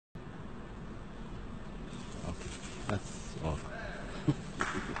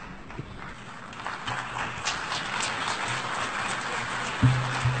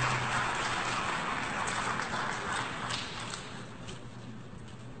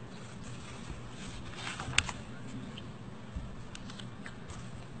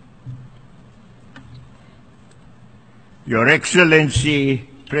Your Excellency,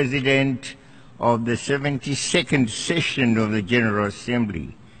 President of the 72nd session of the General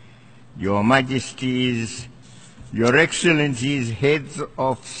Assembly, Your Majesties, Your Excellencies, Heads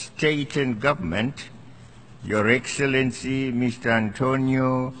of State and Government, Your Excellency, Mr.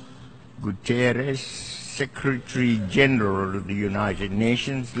 Antonio Guterres, Secretary General of the United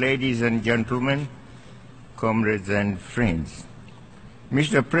Nations, ladies and gentlemen, comrades and friends.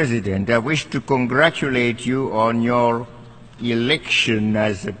 Mr. President, I wish to congratulate you on your election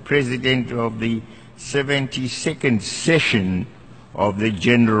as the President of the 72nd session of the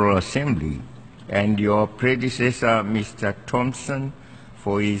General Assembly, and your predecessor, Mr. Thompson,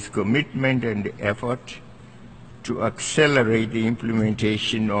 for his commitment and effort to accelerate the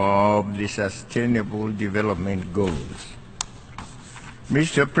implementation of the Sustainable Development Goals.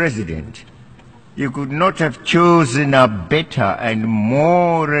 Mr. President, you could not have chosen a better and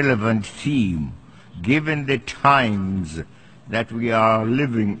more relevant theme given the times that we are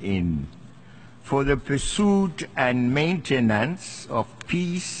living in. For the pursuit and maintenance of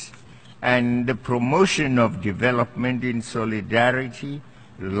peace and the promotion of development in solidarity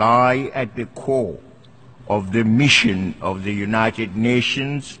lie at the core of the mission of the United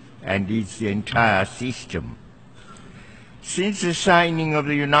Nations and its entire system. Since the signing of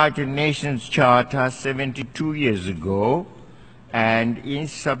the United Nations Charter 72 years ago, and in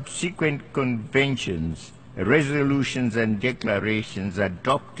subsequent conventions, resolutions and declarations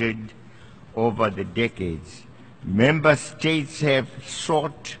adopted over the decades, member states have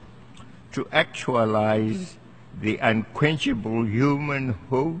sought to actualize the unquenchable human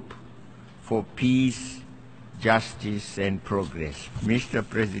hope for peace, justice and progress. Mr.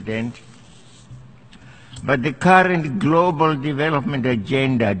 President, but the current global development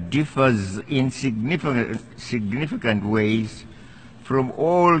agenda differs in significant ways from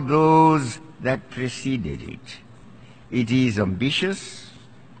all those that preceded it. It is ambitious,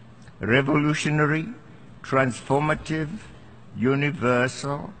 revolutionary, transformative,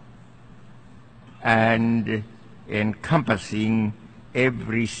 universal, and encompassing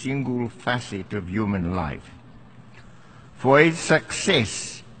every single facet of human life. For its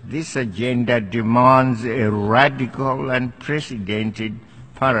success, this agenda demands a radical and unprecedented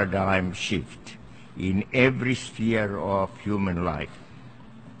paradigm shift in every sphere of human life.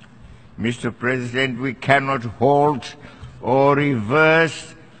 Mr. President, we cannot halt or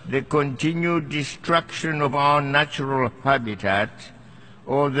reverse the continued destruction of our natural habitat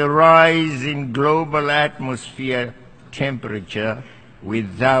or the rise in global atmosphere temperature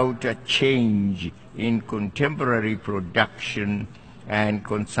without a change in contemporary production and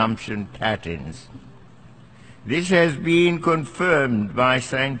consumption patterns. This has been confirmed by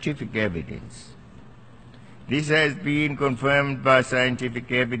scientific evidence. We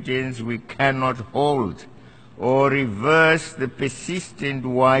cannot halt or reverse the persistent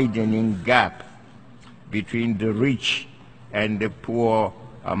widening gap between the rich and the poor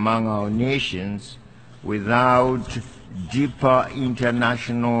among our nations without deeper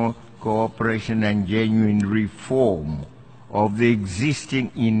international cooperation and genuine reform of the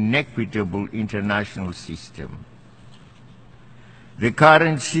existing inequitable international system. The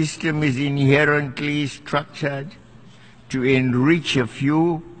current system is inherently structured to enrich a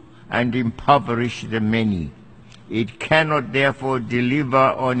few and impoverish the many. It cannot therefore deliver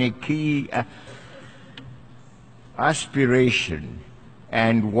on a key aspiration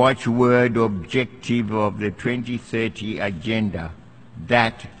and watchword objective of the 2030 agenda,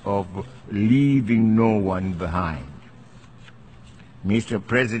 that of leaving no one behind. Mr.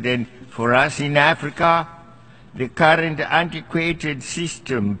 President, for us in Africa, the current antiquated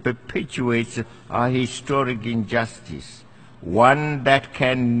system perpetuates a historic injustice, one that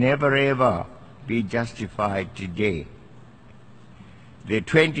can never ever be justified today. The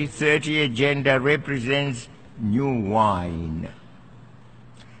 2030 agenda represents new wine,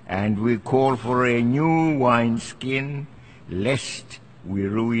 and we call for a new wineskin, lest we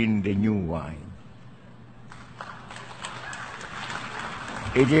ruin the new wine.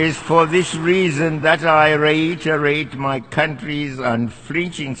 It is for this reason that I reiterate my country's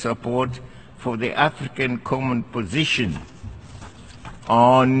unflinching support for the African Common Position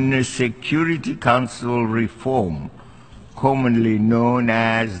on Security Council reform, commonly known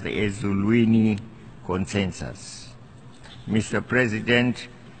as the Ezulwini Consensus. Mr. President,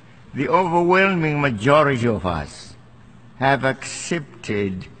 the overwhelming majority of us have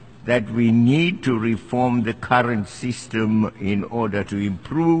accepted that we need to reform the current system in order to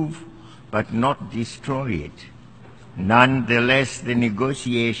improve but not destroy it. Nonetheless, the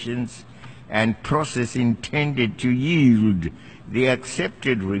negotiations and process intended to yield the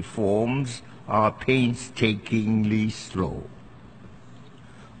accepted reforms are painstakingly slow.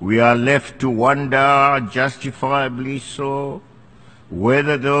 We are left to wonder, justifiably so,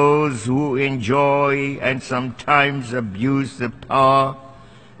 whether those who enjoy and sometimes abuse the power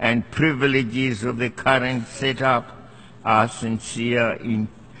and privileges of the current setup are sincere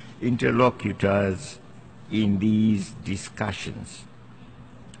interlocutors in these discussions.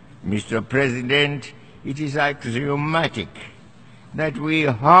 Mr. President, it is axiomatic that we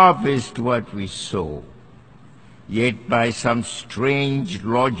harvest what we sow, yet by some strange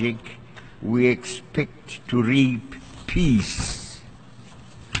logic we expect to reap peace.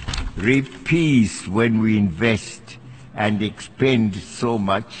 Reap peace when we invest and expend so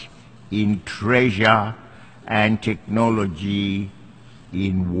much in treasure and technology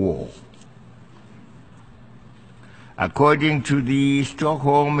in war. According to the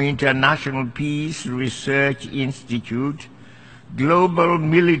Stockholm International Peace Research Institute, global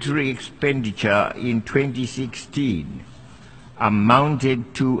military expenditure in 2016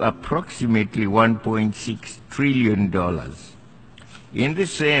 amounted to approximately $1.6 trillion. In the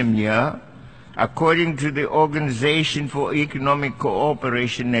same year, according to the Organization for Economic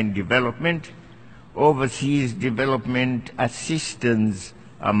Cooperation and Development, overseas development assistance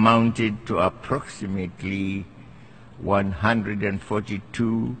amounted to approximately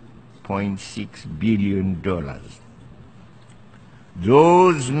 $142.6 billion.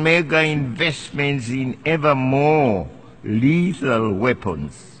 Those mega investments in ever more lethal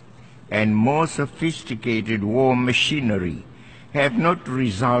weapons and more sophisticated war machinery have not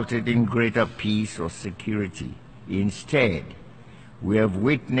resulted in greater peace or security. Instead, we have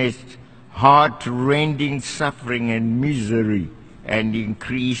witnessed heart-rending suffering and misery and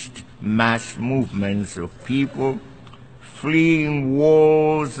increased mass movements of people fleeing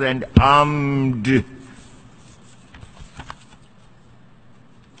wars and armed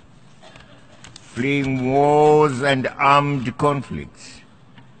conflicts.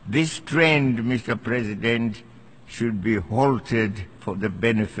 This trend, Mr. President, should be halted for the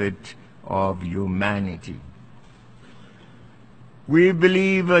benefit of humanity. We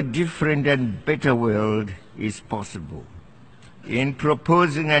believe a different and better world is possible. In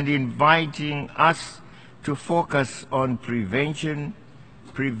proposing and inviting us to focus on prevention,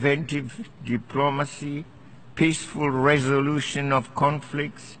 preventive diplomacy, peaceful resolution of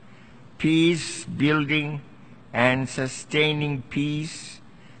conflicts, peace building and sustaining peace,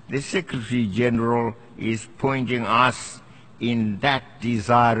 the Secretary General is pointing us in that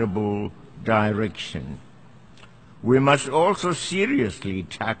desirable direction. We must also seriously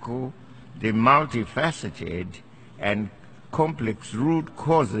tackle the multifaceted and complex root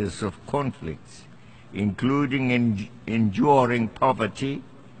causes of conflicts, including enduring poverty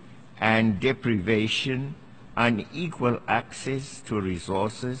and deprivation, unequal access to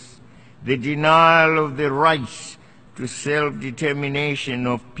resources, the denial of the rights to self-determination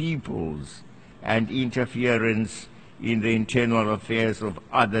of peoples, and interference in the internal affairs of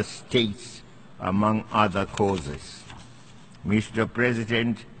other states, among other causes. Mr.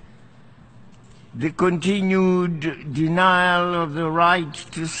 President, the continued denial of the right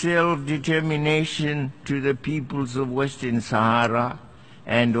to self-determination to the peoples of Western Sahara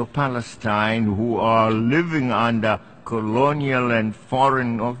and of Palestine who are living under colonial and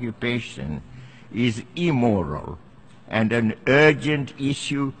foreign occupation is immoral and an urgent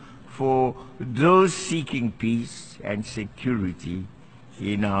issue for those seeking peace and security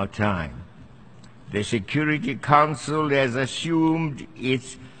in our time. The Security Council has assumed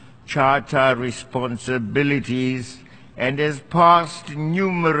its Charter responsibilities and has passed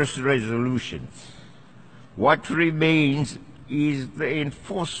numerous resolutions. What remains is the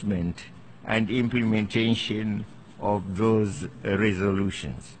enforcement and implementation of those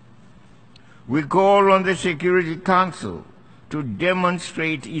resolutions. We call on the Security Council to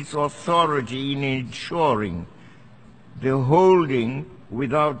demonstrate its authority in ensuring the holding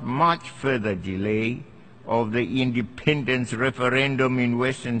without much further delay of the independence referendum in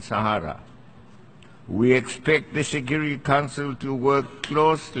Western Sahara. We expect the Security Council to work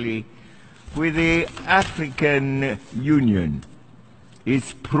closely with the African Union,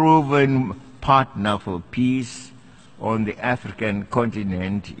 its proven partner for peace on the African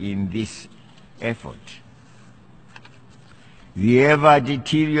continent in this effort. The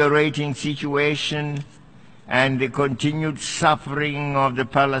ever-deteriorating situation and the continued suffering of the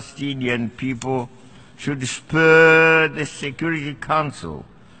Palestinian people should spur the Security Council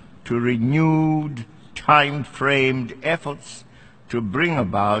to renewed, time-framed efforts to bring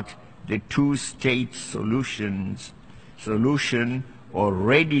about the two-state solution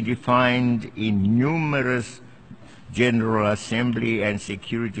already defined in numerous General Assembly and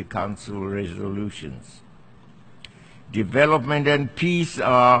Security Council resolutions. Development and peace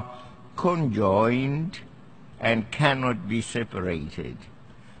are conjoined and cannot be separated.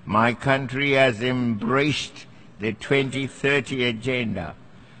 My country has embraced the 2030 Agenda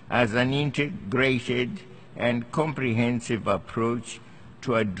as an integrated and comprehensive approach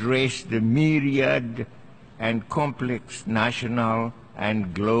to address the myriad and complex national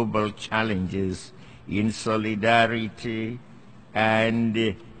and global challenges in solidarity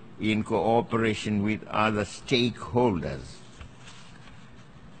and in cooperation with other stakeholders.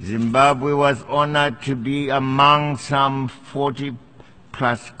 Zimbabwe was honored to be among some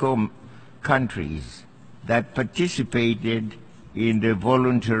 40-plus countries that participated in the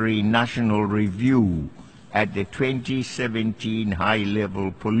voluntary national review at the 2017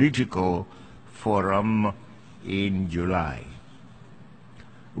 High-Level Political Forum in July.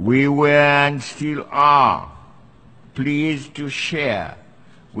 We were and still are pleased to share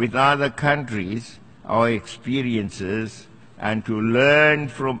with other countries our experiences and to learn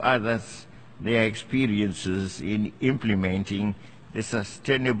from others their experiences in implementing the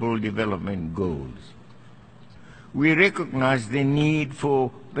Sustainable Development Goals. We recognize the need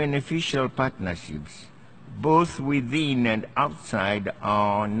for beneficial partnerships, both within and outside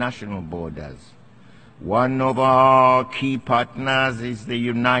our national borders. One of our key partners is the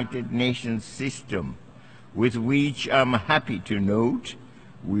United Nations system, with which I'm happy to note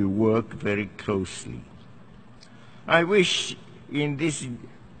we work very closely. I wish in this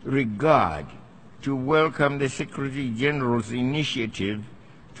regard to welcome the Secretary General's initiative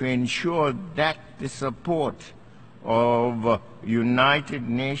to ensure that the support of United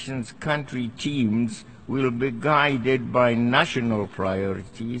Nations country teams will be guided by national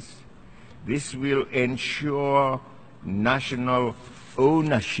priorities. This will ensure national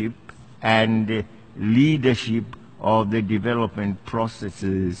ownership and leadership of the development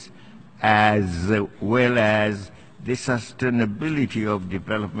processes, as well as the sustainability of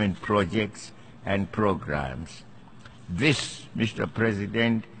development projects and programs. This, Mr.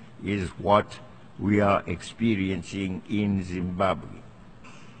 President, is what we are experiencing in Zimbabwe.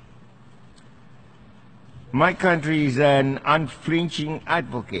 My country is an unflinching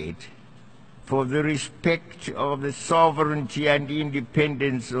advocate for the respect of the sovereignty and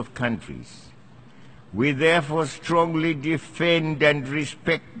independence of countries. We therefore strongly defend and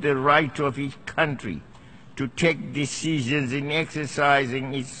respect the right of each country to take decisions in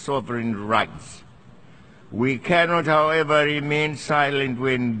exercising its sovereign rights. We cannot, however, remain silent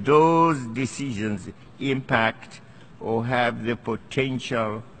when those decisions impact or have the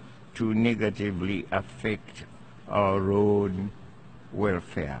potential to negatively affect our own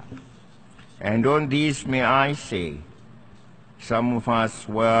welfare. And on this, may I say, some of us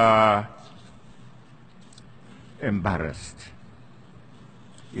were embarrassed,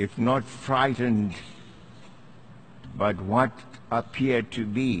 if not frightened, but what appeared to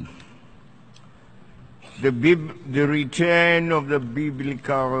be the return of the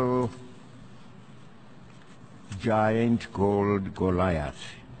biblical giant called Goliath.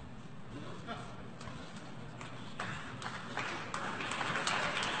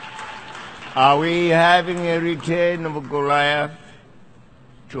 Are we having a return of Goliath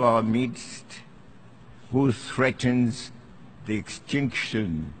to our midst, who threatens the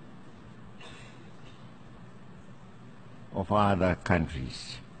extinction of other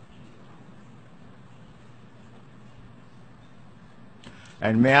countries?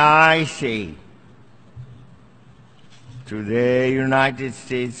 And may I say to the United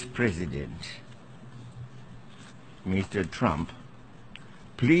States President, Mr. Trump,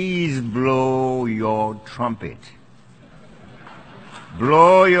 please blow your trumpet.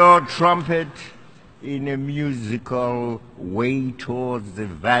 Blow your trumpet in a musical way towards the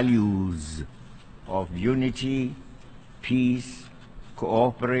values of unity, peace,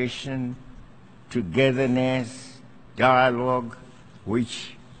 cooperation, togetherness, dialogue,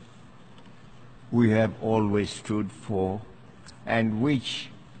 which we have always stood for and which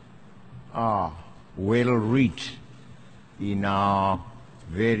are well written in our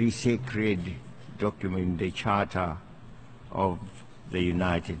very sacred document, the Charter of the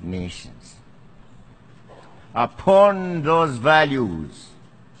United Nations. Upon those values,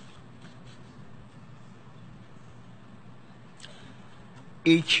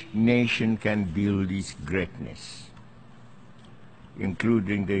 each nation can build its greatness,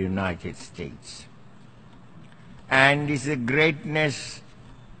 including the United States. And it's the greatness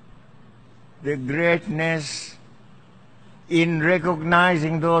in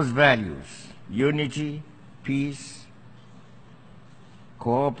recognizing those values: unity, peace,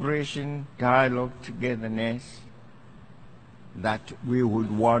 cooperation, dialogue, togetherness, that we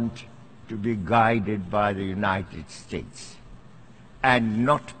would want to be guided by the United States and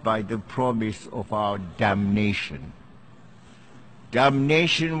not by the promise of our damnation.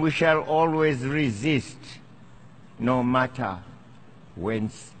 Damnation we shall always resist, no matter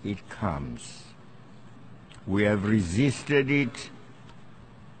whence it comes. We have resisted it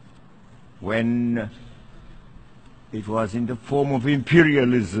when it was in the form of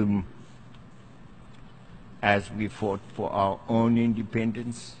imperialism, as we fought for our own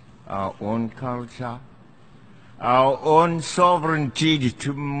independence, our own culture, our own sovereignty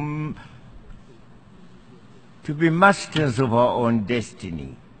to be masters of our own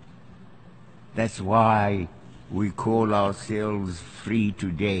destiny. That's why we call ourselves free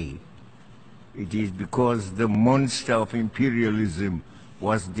today. It is because the monster of imperialism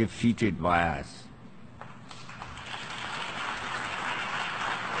was defeated by us.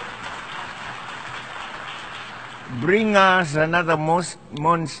 Bring us another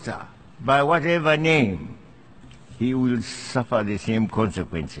monster, by whatever name, he will suffer the same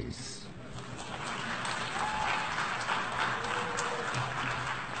consequences.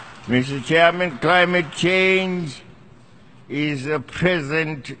 Mr. Chairman, climate change is a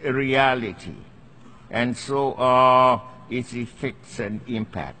present reality, and so are its effects and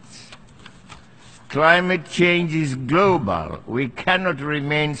impacts. Climate change is global. We cannot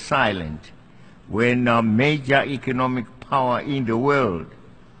remain silent when a major economic power in the world,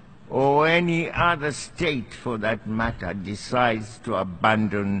 or any other state for that matter, decides to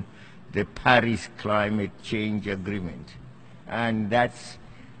abandon the Paris Climate Change Agreement. And that's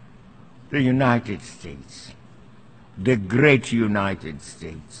the United States, the great United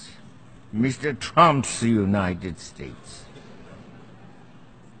States, Mr. Trump's United States.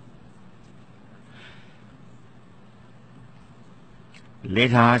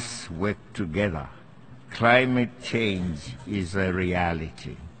 Let us work together. Climate change is a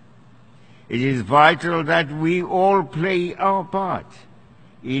reality. It is vital that we all play our part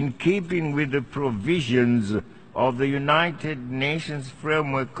in keeping with the provisions of the United Nations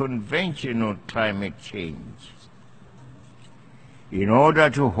Framework Convention on Climate Change in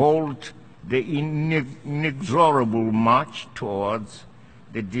order to halt the inexorable march towards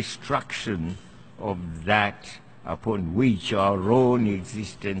the destruction of that upon which our own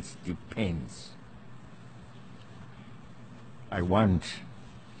existence depends. I want,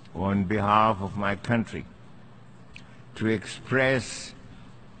 on behalf of my country, to express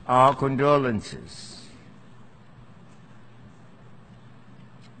our condolences.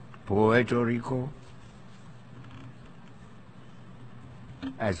 Puerto Rico,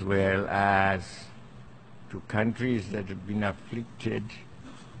 as well as to countries that have been afflicted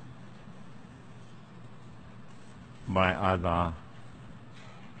by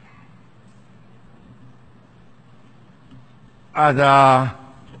other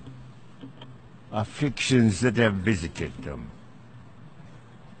afflictions that have visited them.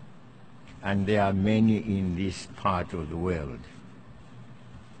 And there are many in this part of the world.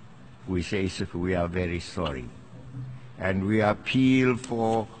 We say so, we are very sorry. And we appeal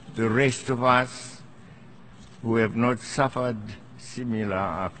for the rest of us who have not suffered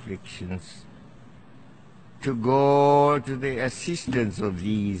similar afflictions to go to the assistance of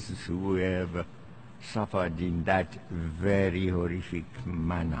these who have suffered in that very horrific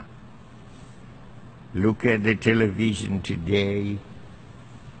manner. Look at the television today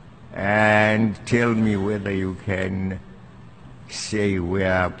and tell me whether you can say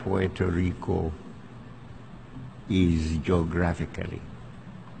where Puerto Rico is geographically.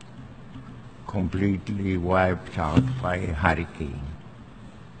 Completely wiped out by a hurricane.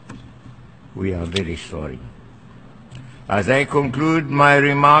 We are very sorry. As I conclude my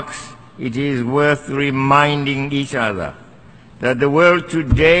remarks, it is worth reminding each other that the world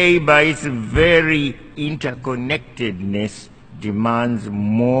today, by its very interconnectedness, demands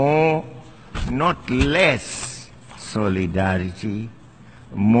more, not less, solidarity,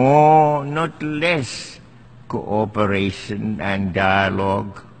 more, not less, cooperation and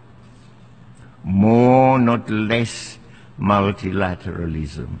dialogue, more, not less,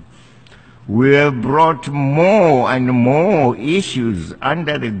 multilateralism. We have brought more and more issues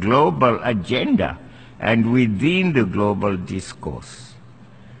under the global agenda and within the global discourse.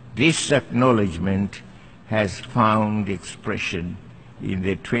 This acknowledgement has found expression in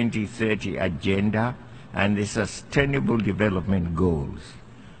the 2030 Agenda and the Sustainable Development Goals.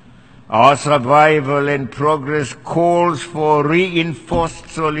 Our survival and progress calls for reinforced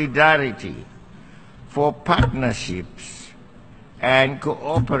solidarity, for partnerships and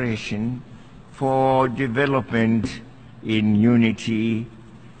cooperation, for development in unity,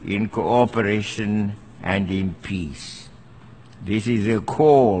 in cooperation and in peace. This is a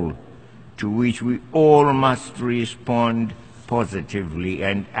call to which we all must respond positively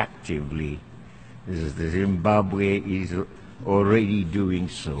and actively, as Zimbabwe is already doing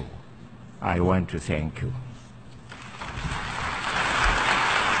so. I want to thank you.